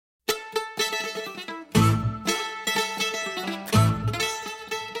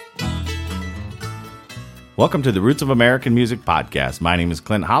Welcome to the Roots of American Music podcast. My name is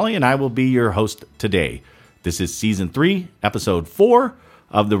Clint Holly, and I will be your host today. This is Season 3, Episode 4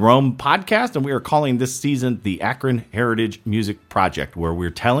 of the Rome podcast, and we are calling this season the Akron Heritage Music Project, where we're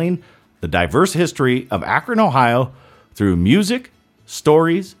telling the diverse history of Akron, Ohio through music,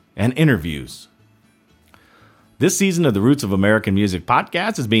 stories, and interviews. This season of the Roots of American Music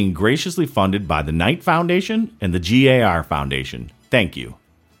podcast is being graciously funded by the Knight Foundation and the GAR Foundation. Thank you.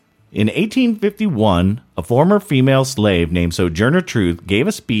 In 1851, a former female slave named Sojourner Truth gave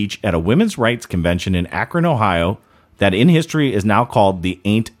a speech at a women's rights convention in Akron, Ohio, that in history is now called the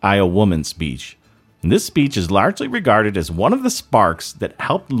Ain't I a Woman speech. And this speech is largely regarded as one of the sparks that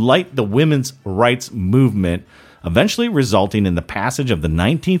helped light the women's rights movement, eventually resulting in the passage of the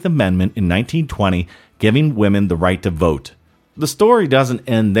 19th Amendment in 1920, giving women the right to vote. The story doesn't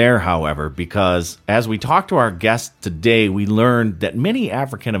end there, however, because as we talk to our guests today, we learned that many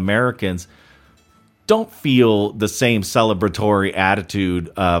African Americans don't feel the same celebratory attitude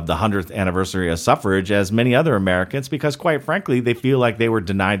of the 100th anniversary of suffrage as many other Americans, because quite frankly, they feel like they were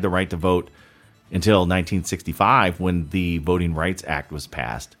denied the right to vote until 1965 when the Voting Rights Act was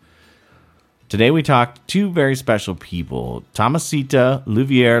passed. Today we talked to two very special people. Thomasita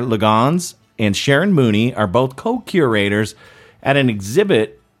Louviere-Lagans and Sharon Mooney are both co-curators at an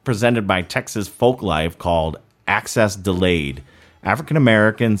exhibit presented by Texas Folklife called Access Delayed, African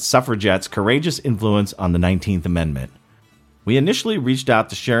American Suffragettes' Courageous Influence on the 19th Amendment. We initially reached out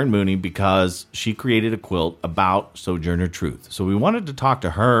to Sharon Mooney because she created a quilt about Sojourner Truth. So we wanted to talk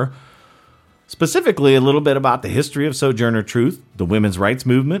to her specifically a little bit about the history of Sojourner Truth, the women's rights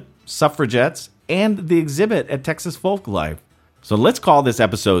movement, suffragettes, and the exhibit at Texas Folklife. So let's call this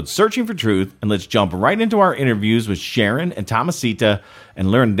episode Searching for Truth, and let's jump right into our interviews with Sharon and Thomasita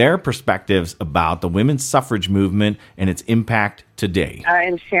and learn their perspectives about the women's suffrage movement and its impact today. I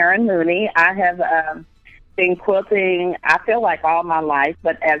am Sharon Mooney. I have been quilting, I feel like all my life,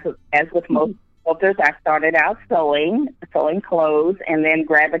 but as with most quilters, I started out sewing clothes, and then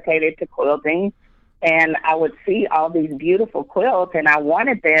gravitated to quilting. And I would see all these beautiful quilts, and I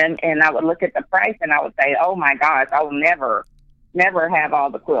wanted them, and I would look at the price, and I would say, oh my gosh, I will never have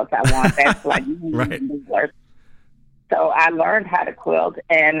all the quilts I want. That's like right. So I learned how to quilt,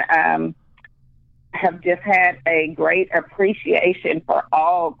 and have just had a great appreciation for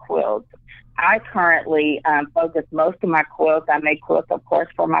all quilts. I currently focus most of my quilts. I make quilts, of course,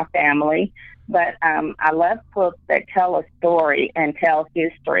 for my family, but I love quilts that tell a story and tell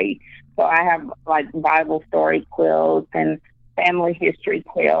history. So I have like Bible story quilts and family history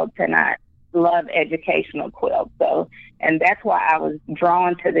quilts, and I love educational quilts. So, and that's why I was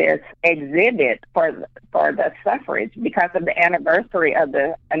drawn to this exhibit for the suffrage, because of the anniversary of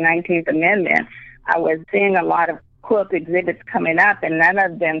the 19th Amendment. I was seeing a lot of quilt exhibits coming up, and none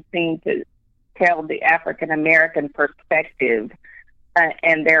of them seemed to tell the African American perspective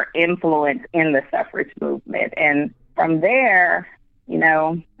and their influence in the suffrage movement. And from there, you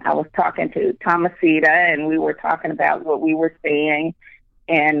know, I was talking to Thomasita, and we were talking about what we were seeing.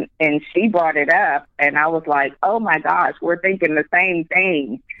 And she brought it up, and I was like, oh, my gosh, we're thinking the same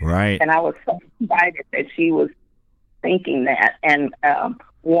thing. Right. And I was so excited that she was thinking that and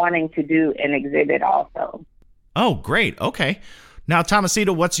wanting to do an exhibit also. Oh, great. Okay. Now,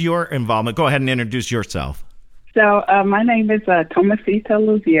 Thomasita, what's your involvement? Go ahead and introduce yourself. So my name is Thomasita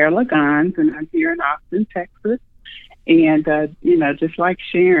Louviere-Lagans, and I'm here in Austin, Texas. And, just like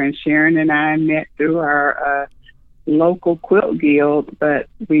Sharon and I met through our local quilt guild, but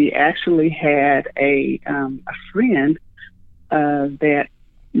we actually had a friend that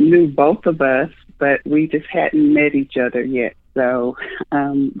knew both of us, but we just hadn't met each other yet. So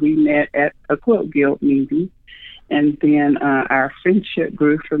we met at a quilt guild meeting, and then our friendship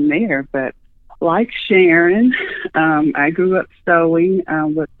grew from there. But like Sharon, I grew up sewing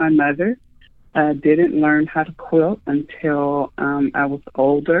with my mother. Didn't learn how to quilt until I was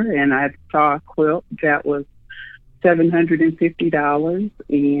older, and I saw a quilt that was $750,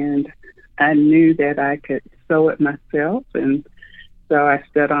 and I knew that I could sew it myself. And so I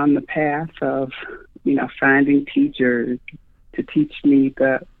set on the path of, finding teachers to teach me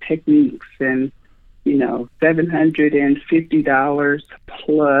the techniques, and, $750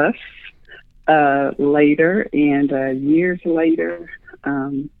 plus later, and years later,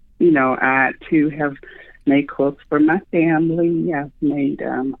 I too have made quilts for my family. I've made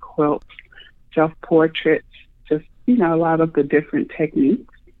quilts, self-portraits, just, a lot of the different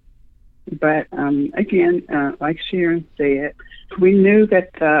techniques. But again, like Sharon said, we knew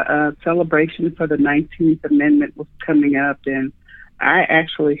that the celebration for the 19th Amendment was coming up, and I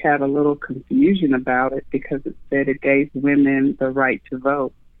actually had a little confusion about it because it said it gave women the right to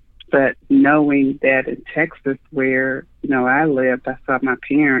vote. But knowing that in Texas, where, I lived, I saw my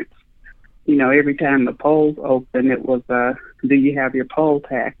parents, every time the polls opened, it was, do you have your poll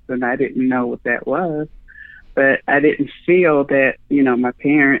tax? And I didn't know what that was. But I didn't feel that, my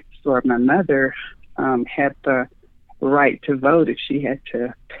parents or my mother had the right to vote if she had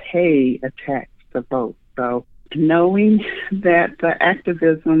to pay a tax to vote. So knowing that the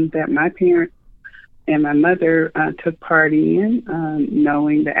activism that my parents and my mother took part in,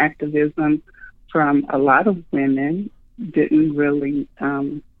 knowing the activism from a lot of women didn't really,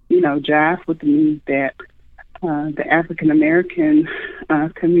 jive with me that the African American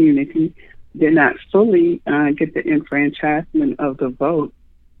community did not fully get the enfranchisement of the vote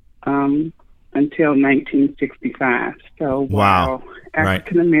until 1965. So while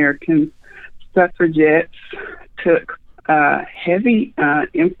African American suffragettes took heavy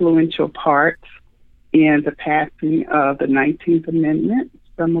influential parts in the passing of the 19th Amendment,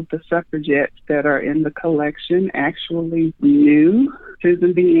 some of the suffragettes that are in the collection actually knew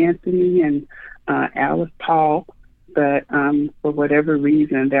Susan B. Anthony and Alice Paul, but for whatever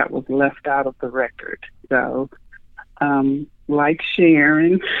reason, that was left out of the record. So, like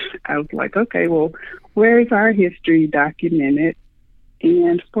Sharon, I was like, okay, well, where is our history documented?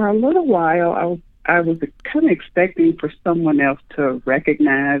 And for a little while, I was kind of expecting for someone else to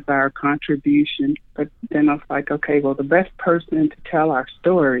recognize our contribution, but then I was like, okay, well, the best person to tell our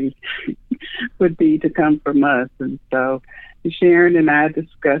story would be to come from us. And so Sharon and I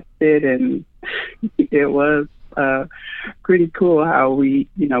discussed it, and it was pretty cool how we,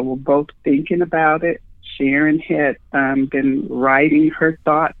 were both thinking about it. Sharon had been writing her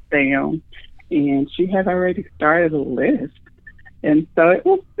thoughts down, and she had already started a list. And so it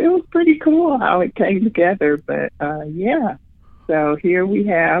was pretty cool how it came together. But so here we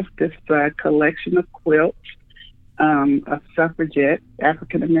have this collection of quilts of suffragettes,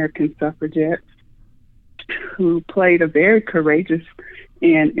 African American suffragettes, who played a very courageous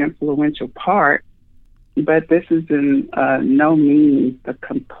and influential part. But this is in no means the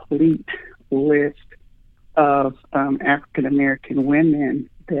complete list of African American women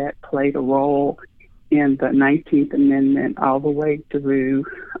that played a role in the 19th Amendment all the way through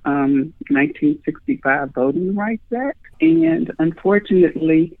 1965 Voting Rights Act. And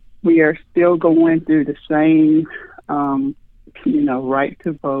unfortunately, we are still going through the same, right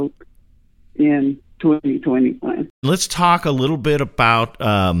to vote in 2021. Let's talk a little bit about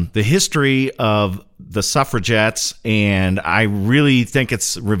the history of the suffragettes, and I really think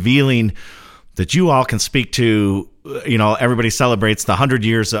it's revealing that you all can speak to, everybody celebrates the 100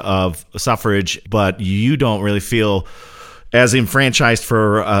 years of suffrage, but you don't really feel as enfranchised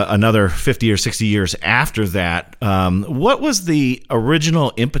for another 50 or 60 years after that. What was the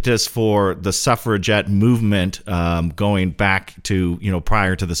original impetus for the suffragette movement going back to,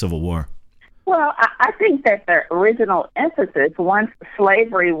 prior to the Civil War? Well, I think that the original emphasis, once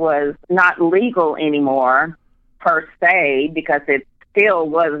slavery was not legal anymore, per se, because it still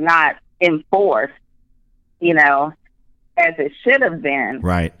was not enforced, as it should have been.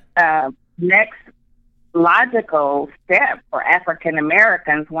 Right. Next logical step for African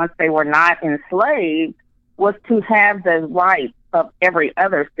Americans, once they were not enslaved, was to have the rights of every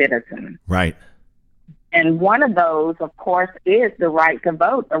other citizen. Right. And one of those, of course, is the right to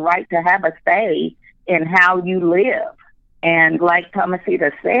vote, the right to have a say in how you live. And like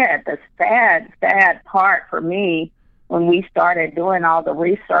Thomasita said, the sad part for me when we started doing all the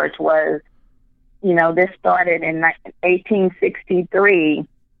research was, this started in 1863,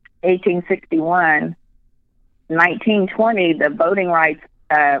 1861, 1920, the Voting Rights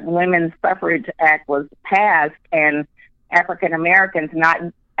Women's Suffrage Act was passed, and African Americans not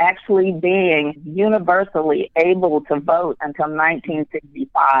actually being universally able to vote until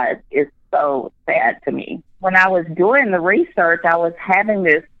 1965 is so sad to me. When I was doing the research, I was having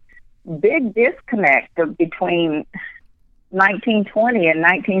this big disconnect between 1920 and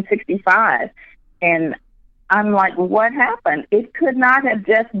 1965. And I'm like, what happened? It could not have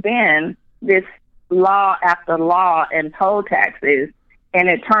just been this law after law and poll taxes. And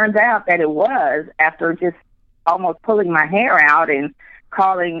it turns out that it was, after just almost pulling my hair out and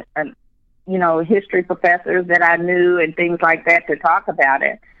calling, history professors that I knew and things like that to talk about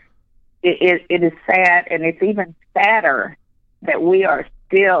it. It is sad, and it's even sadder that we are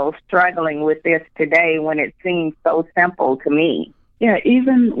still struggling with this today when it seems so simple to me. Yeah,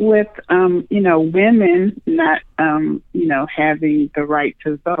 even with, women not, having the right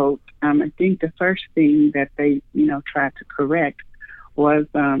to vote, I think the first thing that they, tried to correct was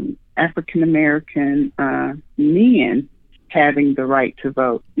African-American men having the right to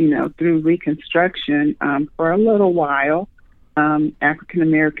vote. Through Reconstruction, for a little while, African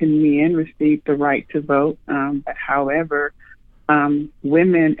American men received the right to vote. But however,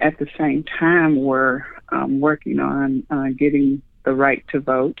 women at the same time were working on getting the right to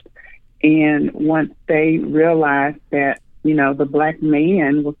vote. And once they realized that, the black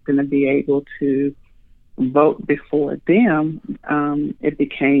man was going to be able to vote before them, it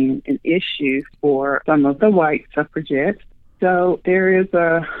became an issue for some of the white suffragettes. So there is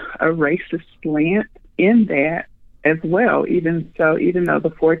a racist slant in that as well. Even though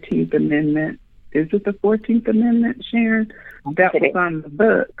the 14th Amendment, is it the 14th Amendment, Sharon? That was on the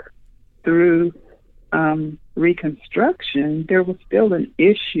book. Through Reconstruction, there was still an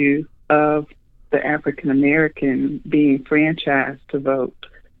issue of the African American being franchised to vote.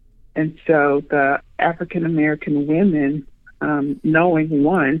 And so the African American women, knowing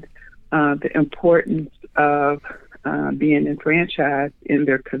the importance of being enfranchised in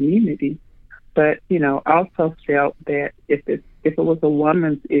their community, but also felt that if it was a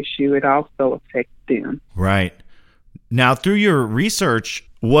woman's issue, it also affects them. Right. Now, through your research,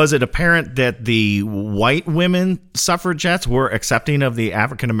 was it apparent that the white women suffragettes were accepting of the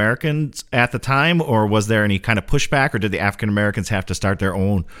African Americans at the time, or was there any kind of pushback, or did the African Americans have to start their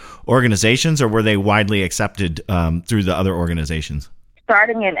own organizations, or were they widely accepted through the other organizations?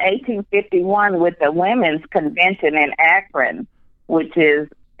 Starting in 1851 with the Women's Convention in Akron, which is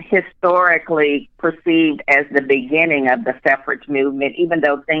historically perceived as the beginning of the suffrage movement, even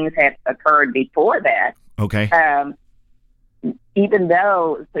though things had occurred before that. Okay. Even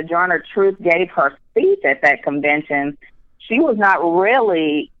though Sojourner Truth gave her speech at that convention, she was not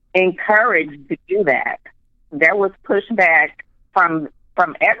really encouraged to do that. There was pushback from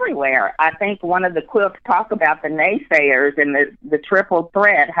everywhere. I think one of the quilts talk about the naysayers and the triple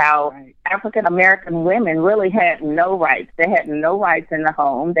threat, how African American women really had no rights. They had no rights in the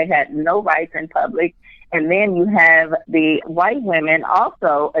home. They had no rights in public. And then you have the white women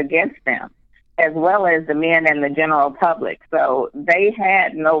also against them, as well as the men and the general public. So they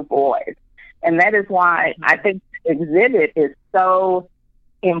had no voice. And that is why I think the exhibit is so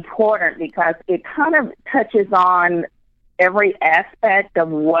important, because it kind of touches on every aspect of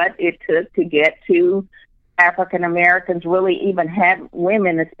what it took to get to African Americans really even have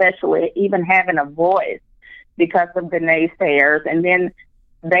women, especially even having a voice because of the naysayers. And then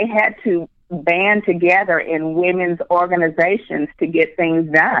they had to band together in women's organizations to get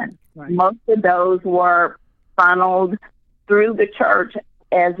things done. Right. Most of those were funneled through the church,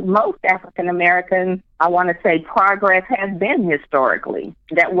 as most African American, I want to say, progress has been historically.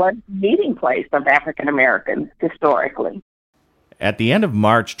 That was the meeting place of African Americans historically. At the end of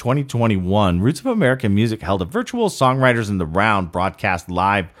March 2021, Roots of American Music held a virtual Songwriters in the Round broadcast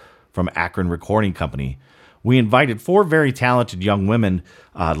live from Akron Recording Company. We invited 4 very talented young women,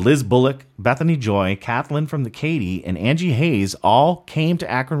 Liz Bullock, Bethany Joy, Kathleen from the Katy, and Angie Hayes, all came to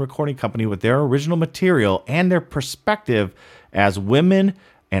Akron Recording Company with their original material and their perspective as women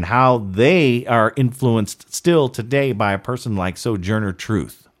and how they are influenced still today by a person like Sojourner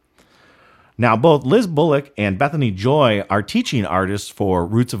Truth. Now, both Liz Bullock and Bethany Joy are teaching artists for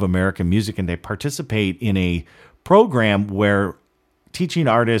Roots of American Music, and they participate in a program where teaching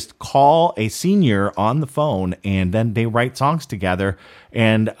artists call a senior on the phone, and then they write songs together.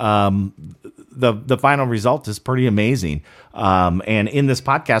 And the final result is pretty amazing. And in this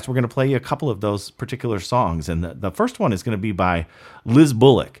podcast, we're going to play you a couple of those particular songs. And the first one is going to be by Liz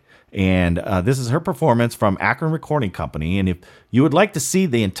Bullock. And this is her performance from Akron Recording Company. And if you would like to see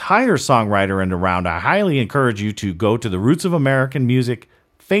the entire Songwriter in the Round, I highly encourage you to go to the Roots of American Music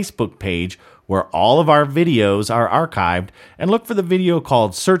Facebook page, where all of our videos are archived, and look for the video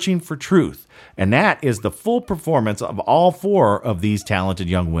called Searching for Truth. And that is the full performance of all 4 of these talented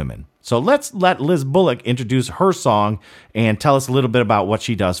young women. So let's let Liz Bullock introduce her song and tell us a little bit about what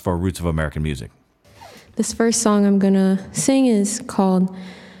she does for Roots of American Music. This first song I'm going to sing is called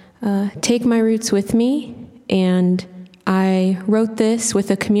Take My Roots With Me, and I wrote this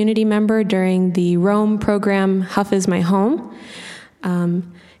with a community member during the Rome program, Huff Is My Home.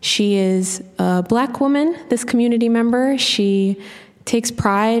 She is a Black woman, this community member. She takes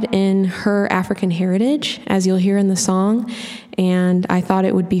pride in her African heritage, as you'll hear in the song, and I thought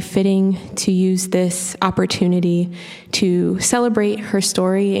it would be fitting to use this opportunity to celebrate her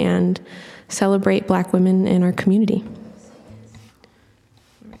story and celebrate Black women in our community.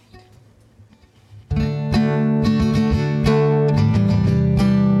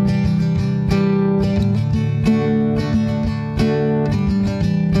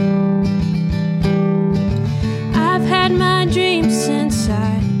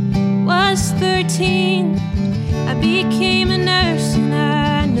 Was 13, I became a nurse, and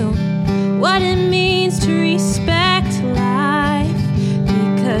I know what it means to respect life.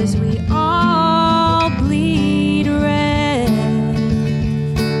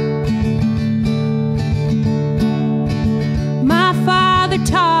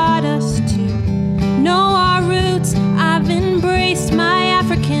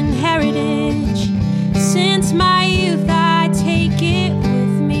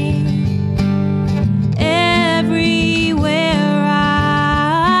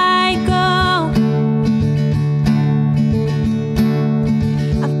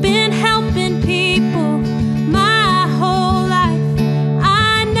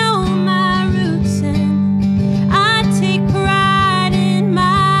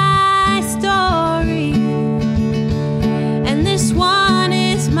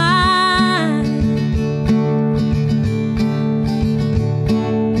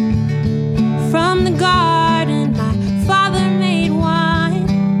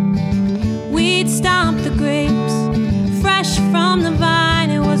 from the vine.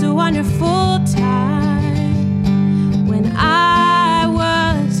 It was a wonderful time when I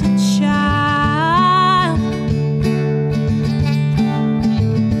was a child.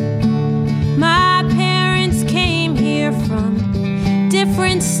 My parents came here from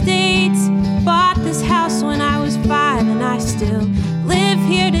different states, bought this house when I was 5, and I still live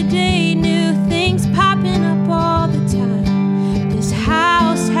here today. New things popping up all the time. This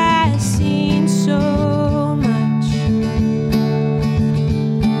house has seen so much.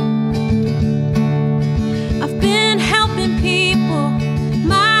 I've been helping people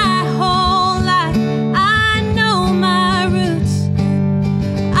my whole life. I know my roots.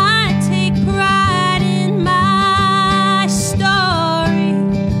 I take pride in my story.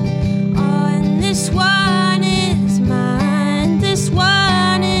 Oh, and this one is mine. This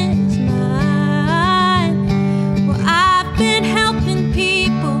one is mine. Well, I've been helping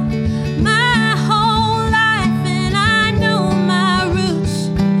people my whole life, and I know my roots,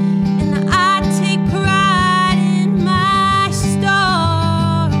 and I take pride in my story.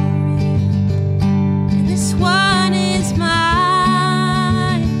 And this one is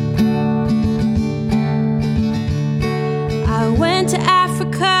mine. I went to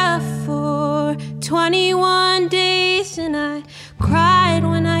Africa for 21 days, and I cried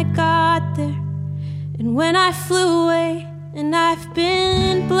when I got there and when I flew away. And I've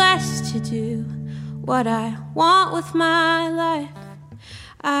been blessed to do what I want with my life.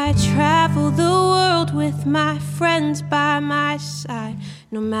 I travel the world with my friends by my side.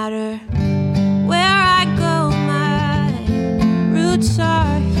 No matter where I go, my roots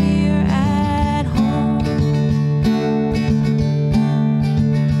are here at home.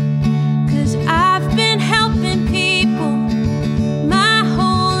 'Cause I've been helping people my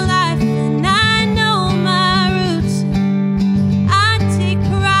whole life, and I know my roots. I take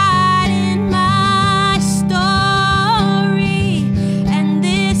pride in my story, and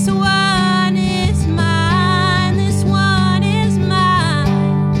this one is mine. This one is mine.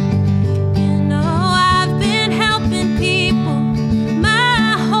 You know, I've been helping people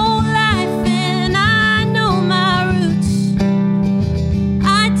my whole life, and I know my roots.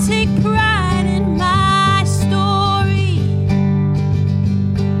 I take pride in my story,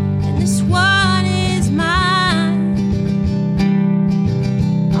 and this one is mine.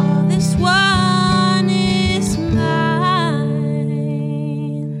 Oh, this one is mine.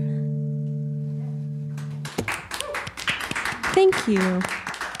 Thank you.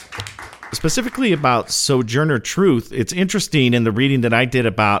 Specifically about Sojourner Truth, it's interesting in the reading that I did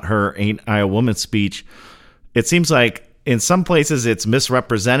about her Ain't I a Woman speech. It seems like in some places it's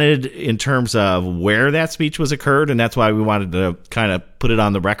misrepresented in terms of where that speech was occurred, and that's why we wanted to kind of put it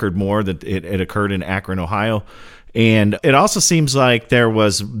on the record more that it occurred in Akron, Ohio. And it also seems like there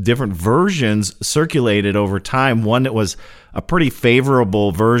was different versions circulated over time. One that was a pretty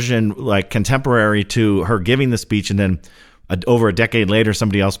favorable version, like contemporary to her giving the speech, and then over a decade later,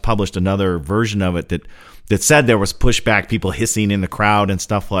 somebody else published another version of it that said there was pushback, people hissing in the crowd and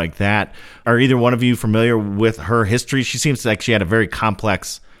stuff like that. Are either one of you familiar with her history? She seems like she had a very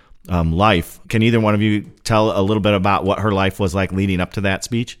complex life. Can either one of you tell a little bit about what her life was like leading up to that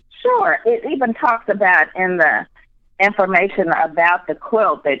speech? Sure. It even talks about in the information about the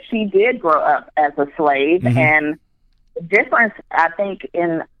quilt that she did grow up as a slave. Mhm. And the difference, I think,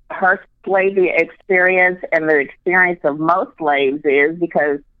 in her slavery experience and the experience of most slaves is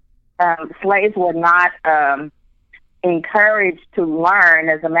because slaves were not encouraged to learn.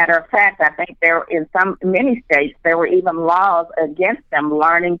 As a matter of fact, I think there in many states there were even laws against them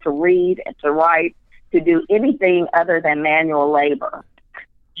learning to read and to write, to do anything other than manual labor.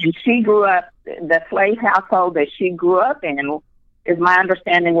 And she grew up, the slave household that she grew up in, is my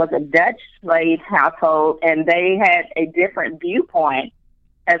understanding, was a Dutch slave household, and they had a different viewpoint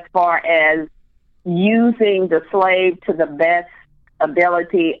as far as using the slave to the best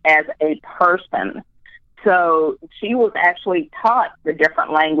ability as a person. So she was actually taught the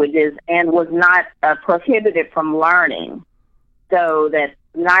different languages and was not prohibited from learning. So that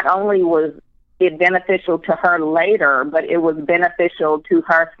not only was it beneficial to her later, but it was beneficial to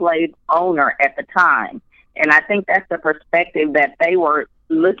her slave owner at the time. And I think that's the perspective that they were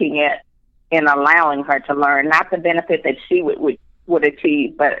looking at in allowing her to learn, not the benefit that she would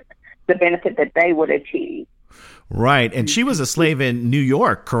achieve, but the benefit that they would achieve. Right. And she was a slave in New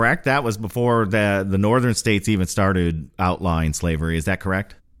York, correct? That was before the northern states even started outlawing slavery. Is that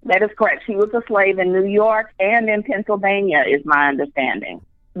correct? That is correct. She was a slave in New York and in Pennsylvania, is my understanding.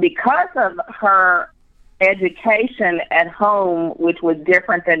 Because of her education at home, which was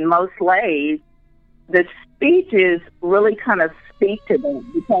different than most slaves, the speeches really kind of speak to them,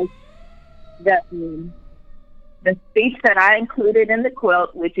 because The speech that I included in the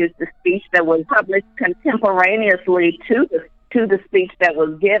quilt, which is the speech that was published contemporaneously to the speech that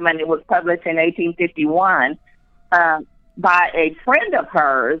was given, it was published in 1851 by a friend of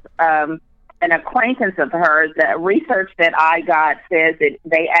hers, an acquaintance of hers. The research that I got says that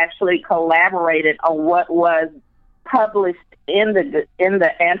they actually collaborated on what was published in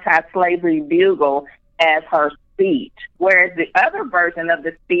the Anti-Slavery Bugle as her speech, whereas the other version of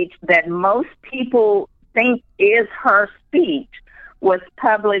the speech that most people think is her speech was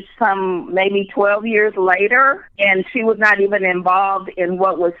published some maybe 12 years later, and she was not even involved in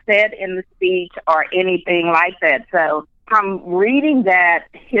what was said in the speech or anything like that. So from reading that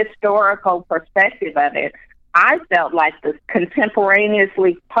historical perspective of it, I felt like the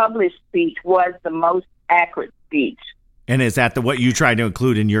contemporaneously published speech was the most accurate speech. And is that what you tried to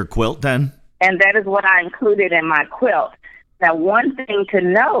include in your quilt then? And that is what I included in my quilt. Now, one thing to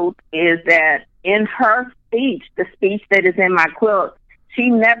note is that in her speech, the speech that is in my quilt, she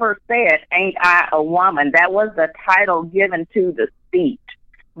never said, "Ain't I a woman?" That was the title given to the speech.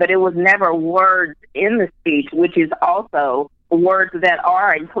 But it was never words in the speech, which is also words that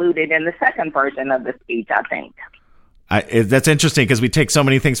are included in the second version of the speech, I think. That's interesting because we take so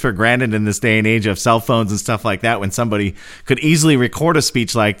many things for granted in this day and age of cell phones and stuff like that, when somebody could easily record a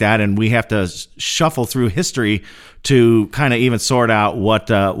speech like that, and we have to shuffle through history to kind of even sort out what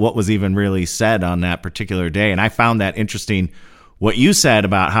was even really said on that particular day. And I found that interesting, what you said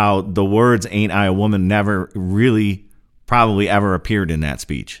about how the words "Ain't I a Woman" never really probably ever appeared in that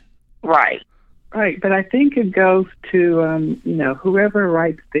speech. Right. Right, but I think it goes to, whoever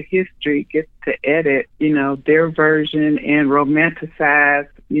writes the history gets to edit, their version and romanticize,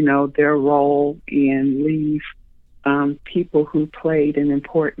 their role and leave people who played an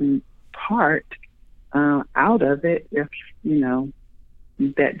important part out of it if,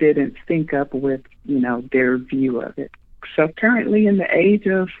 that didn't sync up with, their view of it. So currently in the age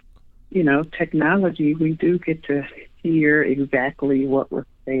of, technology, we do get to hear exactly what was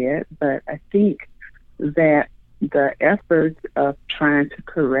said, but I think that the efforts of trying to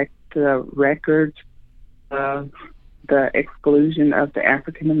correct the records of the exclusion of the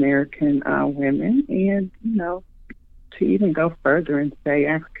African American women, and to even go further and say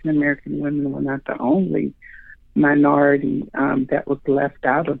African American women were not the only minority that was left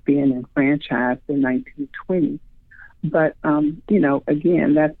out of being enfranchised in 1920. But,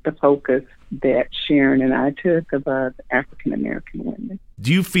 again, that's the focus that Sharon and I took about African American women.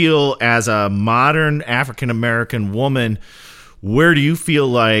 Do you feel, as a modern African American woman, where do you feel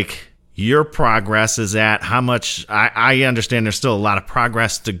like your progress is at? How much, I understand there's still a lot of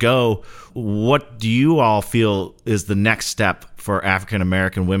progress to go. What do you all feel is the next step for African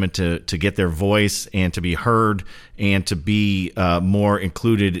American women to get their voice and to be heard and to be more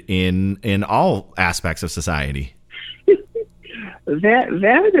included in all aspects of society?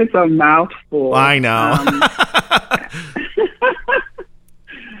 That is a mouthful. I know.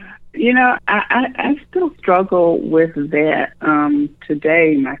 I still struggle with that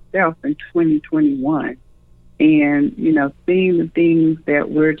today myself in 2021. And, seeing the things that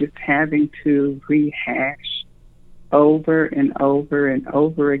we're just having to rehash over and over and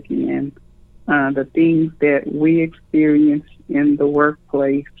over again, the things that we experience in the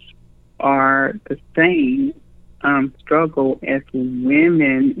workplace are the same struggle as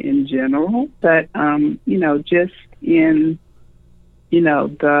women in general, but just in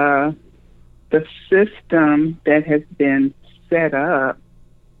the system that has been set up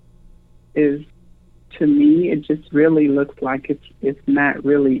is, to me, it just really looks like it's not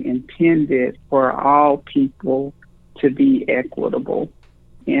really intended for all people to be equitable.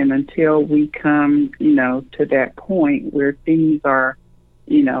 And until we come, to that point where things are,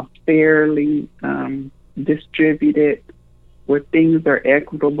 fairly distributed, where things are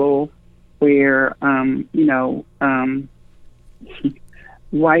equitable, where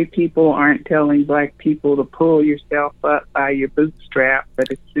white people aren't telling black people to pull yourself up by your bootstrap,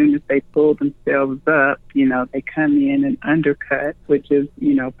 but as soon as they pull themselves up, they come in and undercut, which is,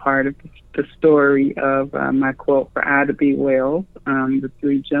 part of the story of my quote for Ida B. Wells. The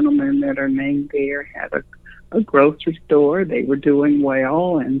three gentlemen that are named there had a grocery store. They were doing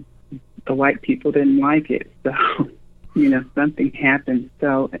well, and the white people didn't like it. So, something happened.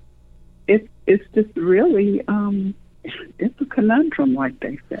 So it's just really, it's a conundrum, like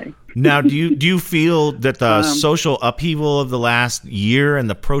they say. Now, do you feel that the social upheaval of the last year and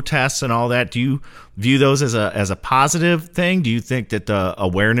the protests and all that, do you view those as a positive thing? Do you think that the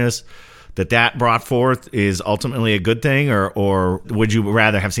awareness that brought forth is ultimately a good thing, or would you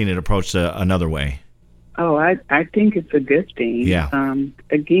rather have seen it approached another way? Oh, I think it's a good thing. Yeah.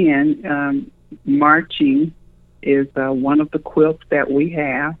 Again, marching is one of the quilts that we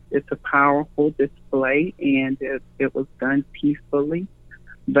have. It's a powerful display, and it was done peacefully.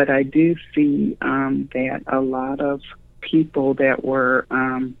 But I do see that a lot of people that were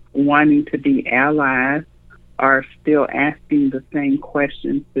wanting to be allies are still asking the same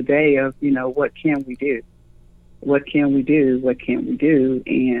questions today of, what can we do? What can we do? What can we do?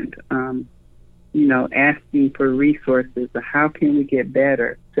 And, asking for resources. How can we get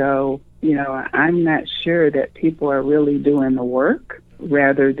better? So, I'm not sure that people are really doing the work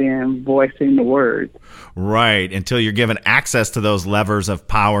rather than voicing the words. Right. Until you're given access to those levers of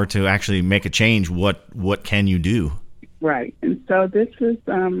power to actually make a change, what can you do? Right. And so this is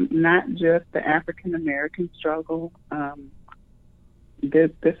not just the African American struggle.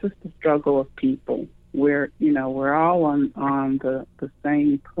 This is the struggle of people. We're all on the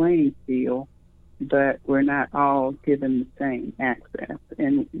same playing field, but we're not all given the same access.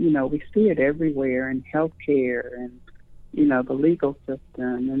 And, we see it everywhere in healthcare and, the legal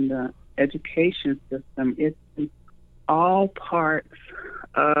system and the education system. It's all parts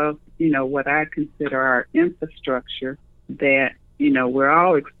of, what I consider our infrastructure that, we're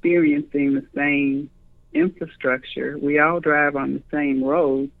all experiencing the same infrastructure. We all drive on the same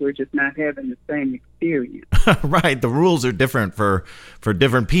roads. We're just not having the same experience. Right. The rules are different for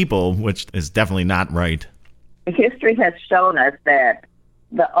different people, which is definitely not right. History has shown us that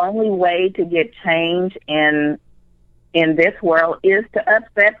the only way to get change in this world is to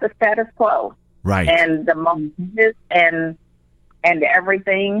upset the status quo. Right. And the Moses and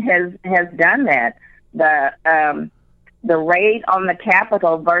everything has done that. The raid on the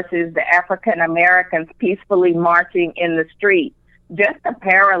Capitol versus the African Americans peacefully marching in the street. Just a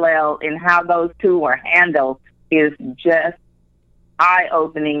parallel in how those two were handled is just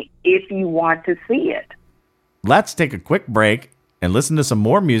eye-opening if you want to see it. Let's take a quick break and listen to some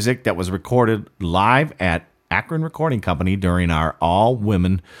more music that was recorded live at Akron Recording Company during our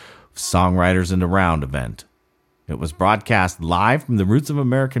All-Women Songwriters in the Round event. It was broadcast live from the Roots of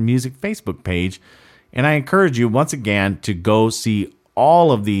American Music Facebook page, and I encourage you once again to go see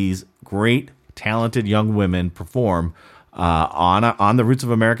all of these great, talented young women perform on the Roots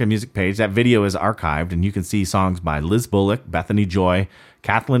of American Music page. That video is archived, and you can see songs by Liz Bullock, Bethany Joy,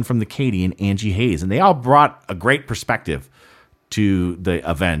 Kathleen from the Katy, and Angie Hayes. And they all brought a great perspective to the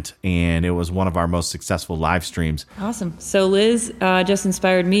event, and it was one of our most successful live streams. Awesome. So Liz just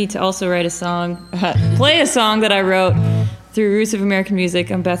inspired me to also write a song, play a song that I wrote through Roots of American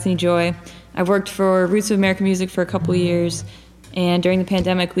Music. I'm Bethany Joy. I worked for Roots of American Music for a couple of years, and during the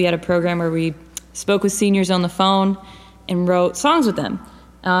pandemic, we had a program where we spoke with seniors on the phone and wrote songs with them.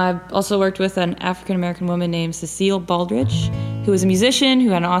 I've also worked with an African-American woman named Cecile Baldridge, who was a musician,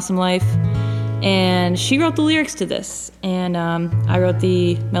 who had an awesome life, and she wrote the lyrics to this, and I wrote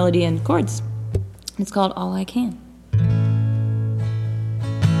the melody and chords. It's called All I Can.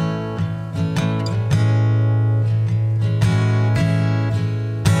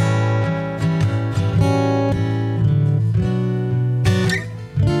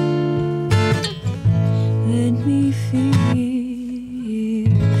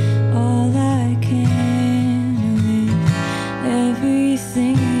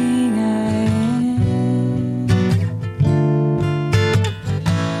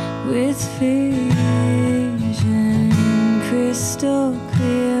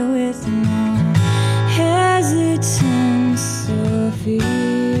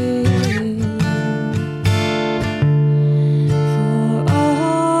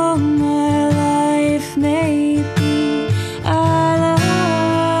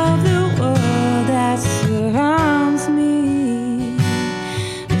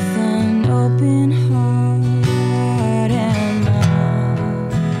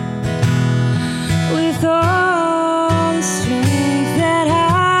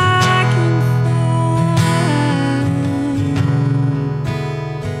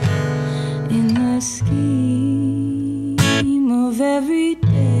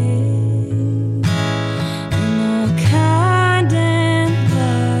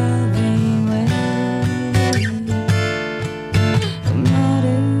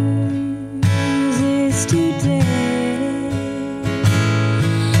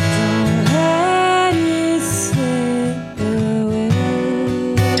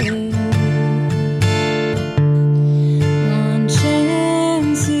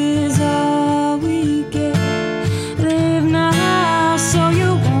 So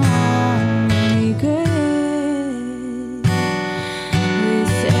you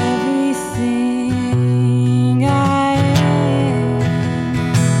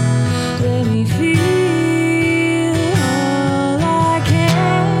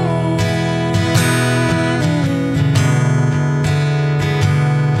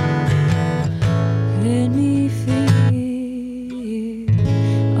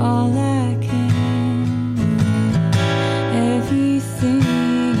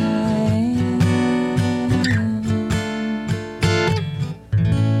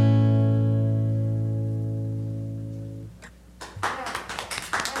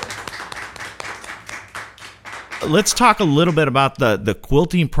let's talk a little bit about the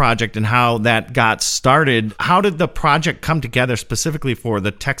quilting project and how that got started. How did the project come together specifically for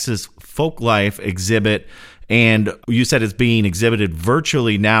the Texas Folklife exhibit? And you said it's being exhibited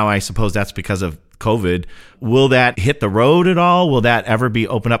virtually now. I suppose that's because of COVID. Will that hit the road at all? Will that ever be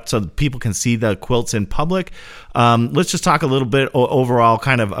opened up so that people can see the quilts in public? Let's just talk a little bit overall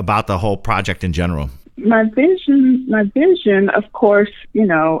kind of about the whole project in general. My vision, of course,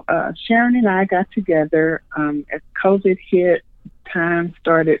 Sharon and I got together as COVID hit, time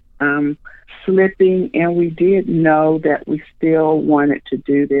started slipping, and we did know that we still wanted to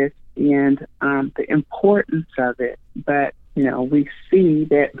do this and the importance of it. But, we see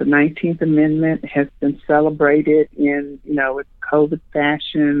that the 19th Amendment has been celebrated in, with COVID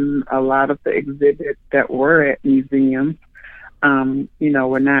fashion. A lot of the exhibits that were at museums,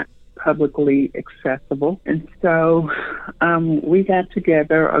 were not publicly accessible. And so we got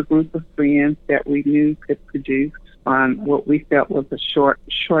together a group of friends that we knew could produce on what we felt was a short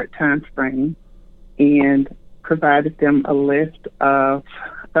time frame, and provided them a list of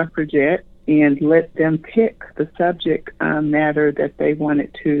suffragettes and let them pick the subject matter that they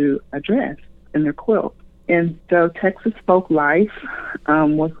wanted to address in their quilt. And so Texas Folklife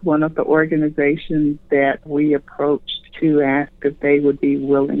was one of the organizations that we approached to ask if they would be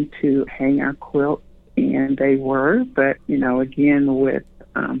willing to hang our quilt, and they were. But, again, with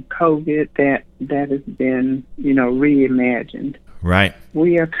COVID, that has been, reimagined. Right.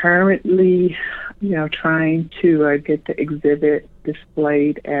 We are currently, trying to get the exhibit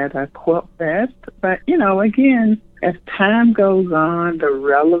displayed at a Quilt Fest. But, again, as time goes on, the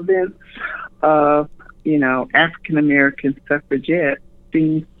relevance of, African American suffragettes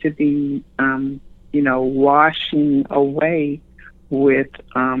seems to be, washing away with,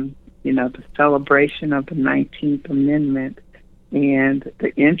 the celebration of the 19th Amendment and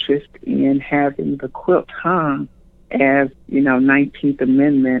the interest in having the quilt hung as, 19th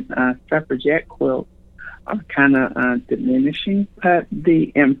Amendment suffragette quilts are kind of diminishing. But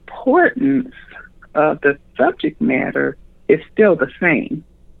the importance of the subject matter is still the same.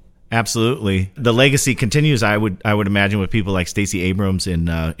 Absolutely. The legacy continues, I would imagine, with people like Stacey Abrams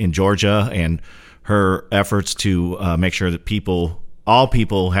in Georgia and her efforts to make sure that all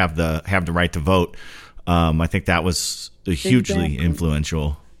people have the right to vote. I think that was hugely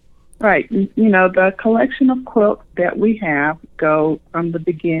influential. Right. The collection of quilts that we have go from the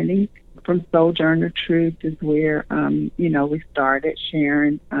beginning. From Sojourner Truth is where, we started.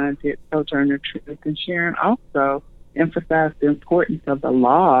 Sharon did Sojourner Truth, and Sharon also emphasized the importance of the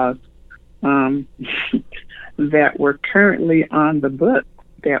laws that were currently on the book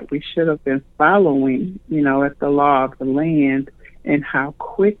that we should have been following, as the law of the land, and how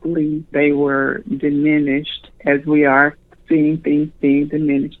quickly they were diminished, as we are seeing things being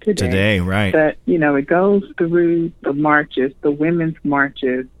diminished today. Today, right. But, it goes through the marches, the women's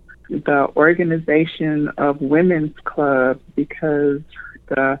marches, the organization of women's clubs, because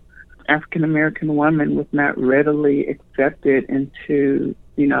the African American woman was not readily accepted into,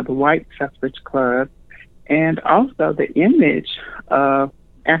 the white suffrage club. And also the image of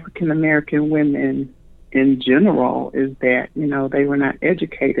African American women in general is that, they were not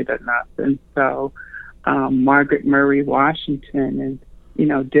educated enough. And so Margaret Murray Washington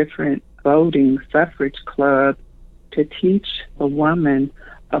and, different voting suffrage clubs to teach the woman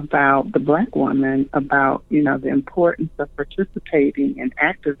about the black woman, about, the importance of participating in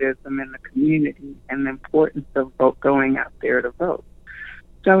activism in the community and the importance of going out there to vote.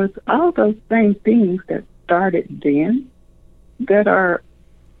 So it's all those same things that started then that are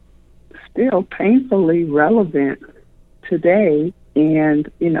still painfully relevant today. And,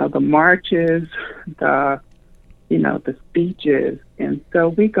 the marches, the speeches. And so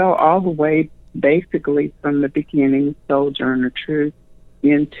we go all the way basically from the beginning, Sojourner Truth,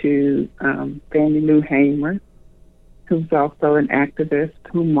 into Fannie Lou Hamer, who's also an activist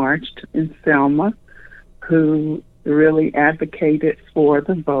who marched in Selma, who really advocated for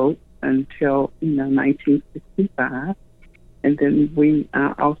the vote until 1965. And then we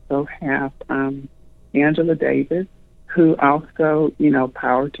also have Angela Davis, who also,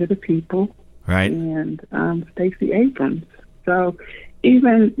 Power to the People, right, and Stacey Abrams. So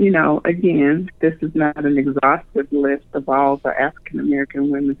even, again, this is not an exhaustive list of all the African American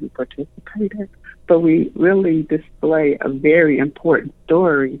women who participated, but we really display a very important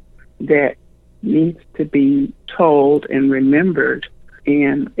story that needs to be told and remembered,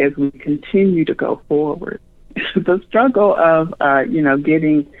 and as we continue to go forward. The struggle of,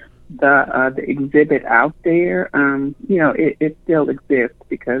 getting the exhibit out there, it still exists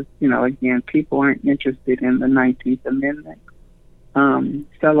because, again, people aren't interested in the 19th Amendment.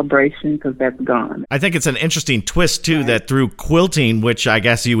 celebration, because that's gone. I think it's an interesting twist, too, that through quilting, which I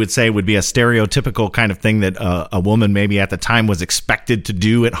guess you would say would be a stereotypical kind of thing that a woman maybe at the time was expected to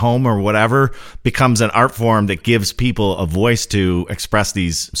do at home or whatever, becomes an art form that gives people a voice to express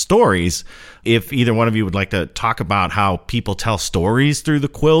these stories. If either one of you would like to talk about how people tell stories through the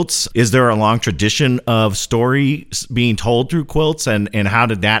quilts, is there a long tradition of stories being told through quilts, and how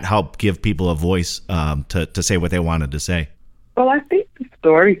did that help give people a voice to say what they wanted to say? Well, I think the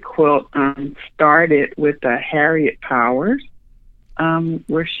story quilt started with Harriet Powers,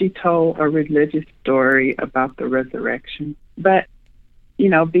 where she told a religious story about the resurrection. But,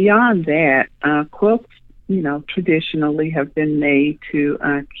 beyond that, quilts, traditionally have been made to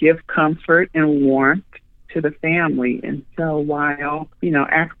give comfort and warmth to the family. And so while,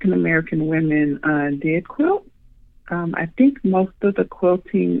 African American women did quilt, I think most of the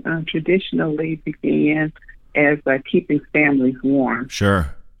quilting traditionally began as keeping families warm.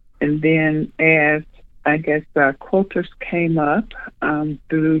 Sure. And then as, I guess, quilters came up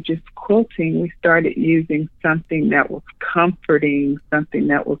through just quilting, we started using something that was comforting, something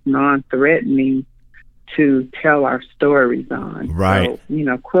that was non-threatening to tell our stories on. Right.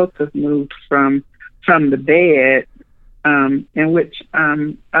 So, quilts have moved from the bed, in which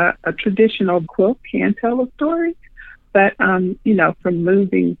a traditional quilt can tell a story, but, from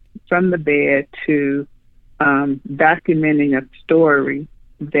moving from the bed to documenting a story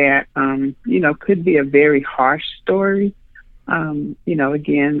that, could be a very harsh story.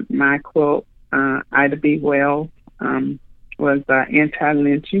 Again, my quilt, Ida B. Wells, was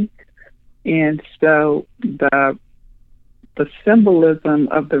anti-lynching. And so the symbolism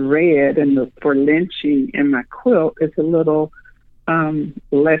of the red and for lynching in my quilt is a little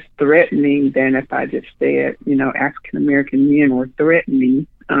less threatening than if I just said, African American men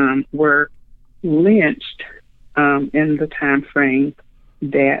were lynched in the time frame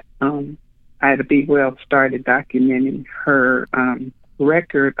that Ida B. Wells started documenting her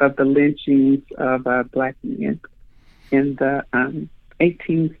record of the lynchings of Black men in the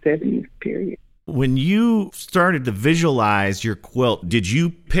 1870s period. When you started to visualize your quilt, did you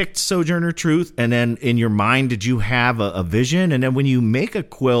pick Sojourner Truth, and then in your mind, did you have a vision? And then when you make a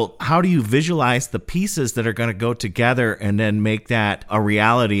quilt, how do you visualize the pieces that are going to go together and then make that a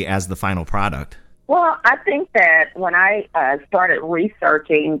reality as the final product? Well, I think that when I started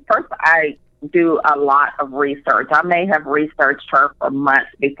researching, first I do a lot of research. I may have researched her for months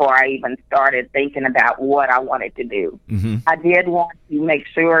before I even started thinking about what I wanted to do. Mm-hmm. I did want to make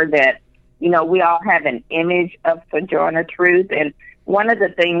sure that, we all have an image of Sojourner Truth. And one of the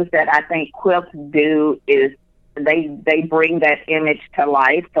things that I think quilts do is they bring that image to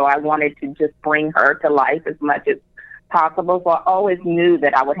life. So I wanted to just bring her to life as much as possible. So I always knew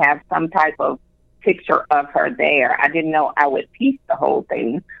that I would have some type of picture of her there. I didn't know I would piece the whole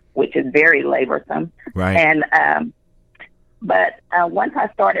thing, which is very laborsome. Right. And but once I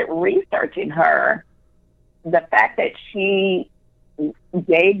started researching her, the fact that she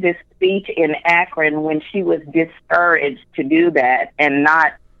gave this speech in Akron when she was discouraged to do that and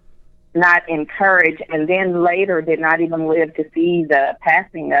not encouraged, and then later did not even live to see the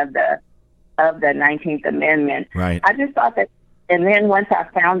passing of the 19th Amendment. Right. I just thought that. And then once I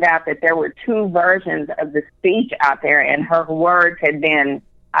found out that there were two versions of the speech out there and her words had been,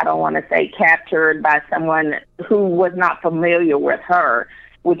 I don't want to say captured by someone who was not familiar with her,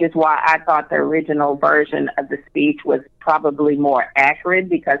 which is why I thought the original version of the speech was probably more accurate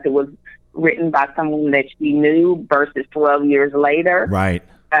because it was written by someone that she knew versus 12 years later. Right.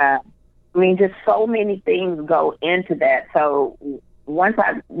 Just so many things go into that. So once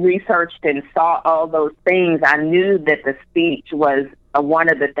I researched and saw all those things, I knew that the speech was one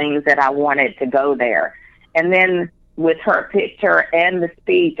of the things that I wanted to go there. And then with her picture and the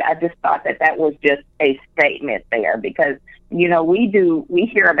speech, I just thought that was just a statement there because, we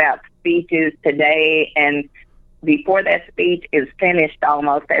hear about speeches today, and before that speech is finished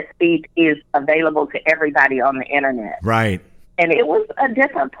almost, that speech is available to everybody on the internet. Right. And it was a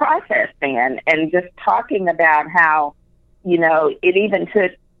different process then. And just talking about how, it even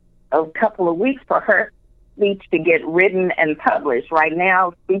took a couple of weeks for her speech to get written and published. Right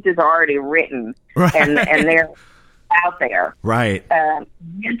now, speeches are already written, right, and they're out there. Right. And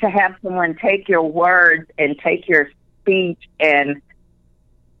to have someone take your words and take your speech and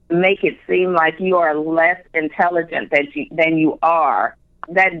make it seem like you are less intelligent than you are,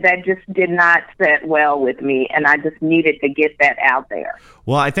 that just did not sit well with me, and I just needed to get that out there.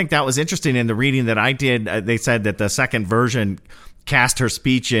 Well, I think that was interesting in the reading that I did. They said that the second version cast her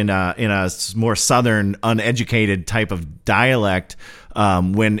speech in a more southern, uneducated type of dialect,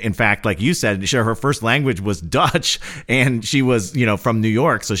 when in fact, like you said, her first language was Dutch, and she was, from New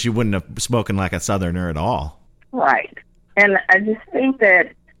York, so she wouldn't have spoken like a Southerner at all. Right. And I just think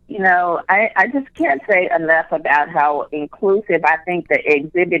that, I just can't say enough about how inclusive I think the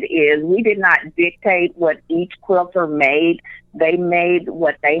exhibit is. We did not dictate what each quilter made. They made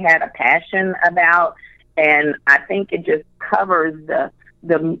what they had a passion about. And I think it just covers the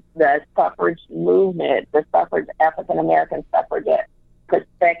suffrage movement, the African-American suffragette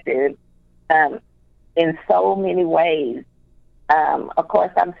perspective in so many ways. Of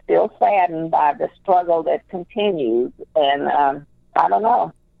course, I'm still saddened by the struggle that continues. And I don't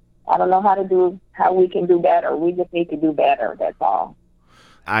know. I don't know how we can do better. We just need to do better. That's all.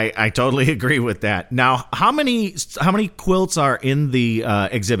 I totally agree with that. Now, how many quilts are in the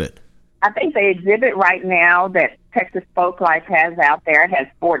exhibit? I think the exhibit right now that Texas Folklife has out there has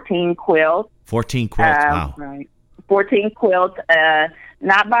 14 quilts. 14 quilts, wow. Right. 14 quilts,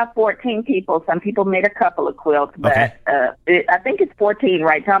 not by 14 people. Some people made a couple of quilts, but okay. I think it's 14,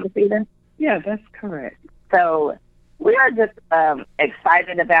 right, Thomasita? Yeah, that's correct. So we are just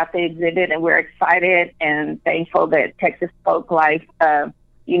excited about the exhibit, and we're excited and thankful that Texas Folklife,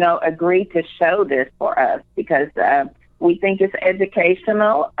 agreed to show this for us because we think it's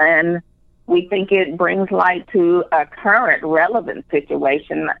educational and we think it brings light to a current relevant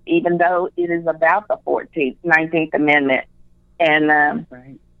situation, even though it is about the 19th Amendment. And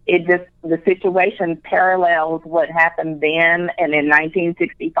right. The situation parallels what happened then and in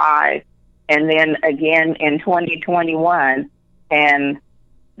 1965 and then again in 2021. And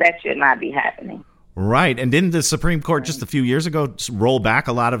that should not be happening. Right. And didn't the Supreme Court just a few years ago roll back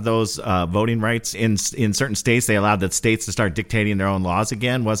a lot of those voting rights in certain states? They allowed the states to start dictating their own laws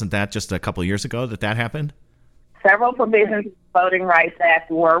again. Wasn't that just a couple of years ago that happened? Several provisions of the Voting Rights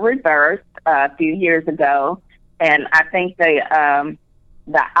Act were reversed a few years ago. And I think the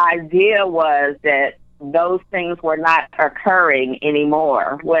idea was that those things were not occurring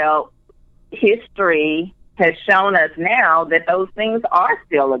anymore. Well, history has shown us now that those things are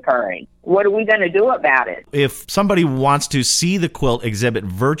still occurring. What are we going to do about it? If somebody wants to see the quilt exhibit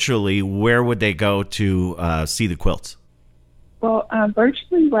virtually, where would they go to see the quilts? Well,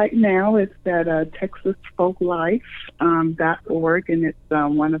 virtually right now it's at TexasFolklife.org, and it's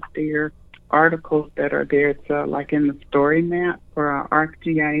one of their articles that are there. It's like in the story map for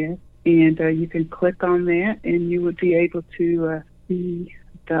ArcGIS, and you can click on that, and you would be able to see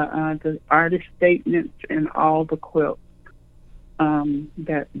the artist statements and all the quilts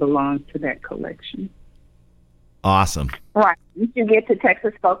that belong to that collection. Awesome. Right. Once you get to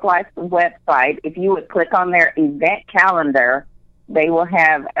Texas Folklife's website, if you would click on their event calendar, they will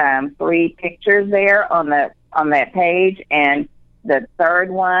have 3 pictures there on that page, and the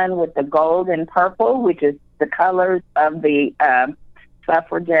third one with the gold and purple, which is the colors of the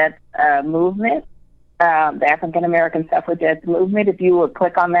suffragette movement. The African American suffragettes movement. If you would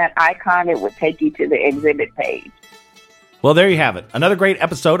click on that icon, it would take you to the exhibit page. Well, there you have it. Another great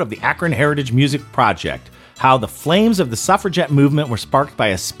episode of the Akron Heritage Music Project. How the flames of the suffragette movement were sparked by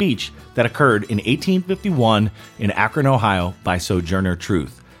a speech that occurred in 1851 in Akron, Ohio by Sojourner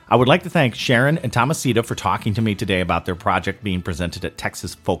Truth. I would like to thank Sharon and Thomasita for talking to me today about their project being presented at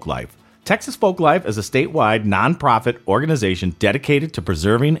Texas Folklife. Texas Folklife is a statewide nonprofit organization dedicated to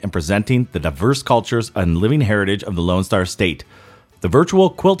preserving and presenting the diverse cultures and living heritage of the Lone Star State. The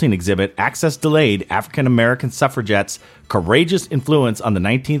virtual quilting exhibit, Access Delayed, African American Suffragettes' Courageous Influence on the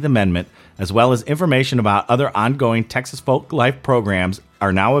 19th Amendment, as well as information about other ongoing Texas Folklife programs,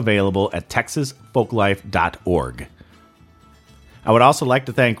 are now available at texasfolklife.org. I would also like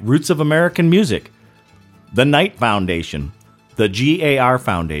to thank Roots of American Music, the Knight Foundation, the GAR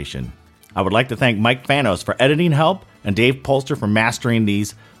Foundation. I would like to thank Mike Fanos for editing help and Dave Polster for mastering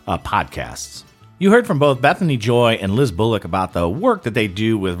these podcasts. You heard from both Bethany Joy and Liz Bullock about the work that they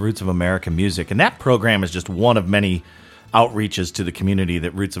do with Roots of American Music, and that program is just one of many outreaches to the community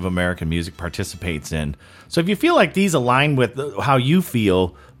that Roots of American Music participates in. So if you feel like these align with how you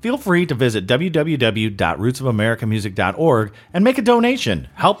feel free to visit www.rootsofamericanmusic.org and make a donation.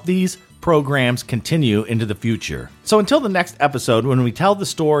 Help these programs continue into the future. So until the next episode, when we tell the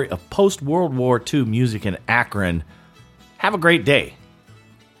story of post-World War II music in Akron, have a great day,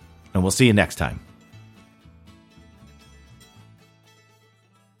 and we'll see you next time.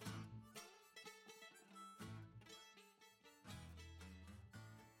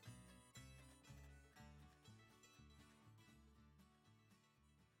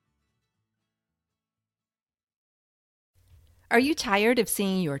 Are you tired of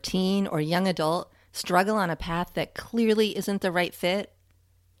seeing your teen or young adult struggle on a path that clearly isn't the right fit?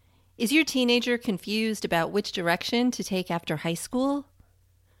 Is your teenager confused about which direction to take after high school?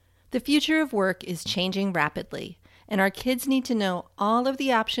 The future of work is changing rapidly, and our kids need to know all of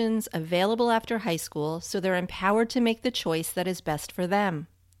the options available after high school so they're empowered to make the choice that is best for them.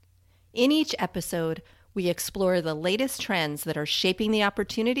 In each episode, we explore the latest trends that are shaping the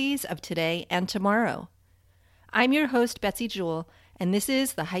opportunities of today and tomorrow. I'm your host, Betsy Jewell, and this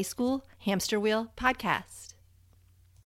is the High School Hamster Wheel Podcast.